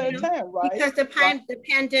got plenty of time, right? Because the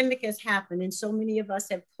pandemic has happened, and so many of us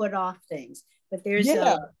have put off things. But there's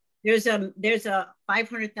a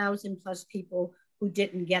 500,000 plus people who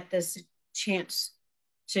didn't get this chance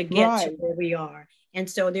to get to where we are, and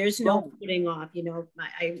so there's no putting off. You know,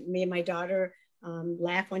 me and my daughter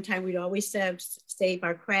laugh one time, we'd always save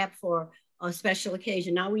our crab for a special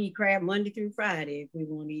occasion. Now we eat crab Monday through Friday if we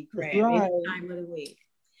want to eat crab any time of the week.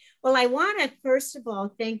 Well, I want to first of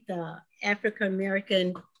all thank the African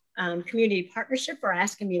American Community Partnership for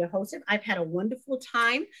asking me to host it. I've had a wonderful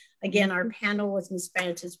time. Again, our panel was Ms.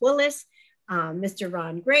 Frances Willis, Mr.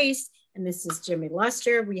 Ron Grace, and Mrs. Jimmie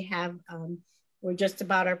Luster. We have,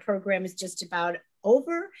 our program is just about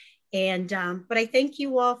over. And, but I thank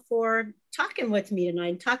you all for talking with me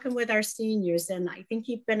tonight, talking with our seniors. And I think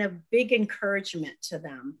you've been a big encouragement to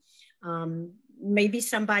them. Maybe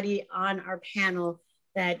somebody on our panel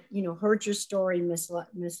that, heard your story, Miss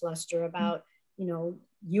Luster, about,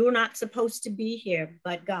 you're not supposed to be here,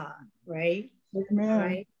 but God, right? Amen.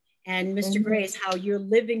 Right. And Mr. Grace, how you're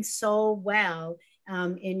living so well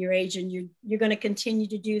in your age, and you're going to continue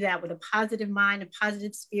to do that with a positive mind, a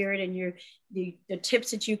positive spirit, and the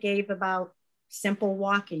tips that you gave about simple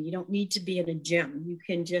walking. You don't need to be in a gym. You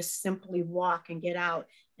can just simply walk and get out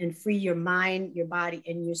and free your mind, your body,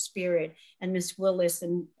 and your spirit. And Miss Willis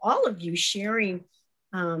and all of you sharing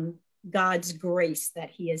God's grace that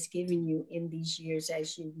He has given you in these years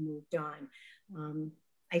as you've moved on.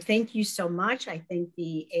 I thank you so much. I thank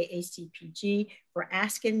the AACPG for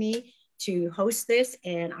asking me to host this,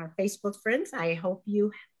 and our Facebook friends. I hope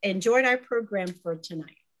you enjoyed our program for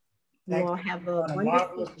tonight. You all have a wonderful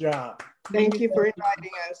marvelous job. Thank you for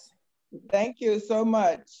inviting us. Thank you so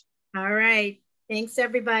much. All right. Thanks,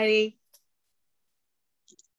 everybody.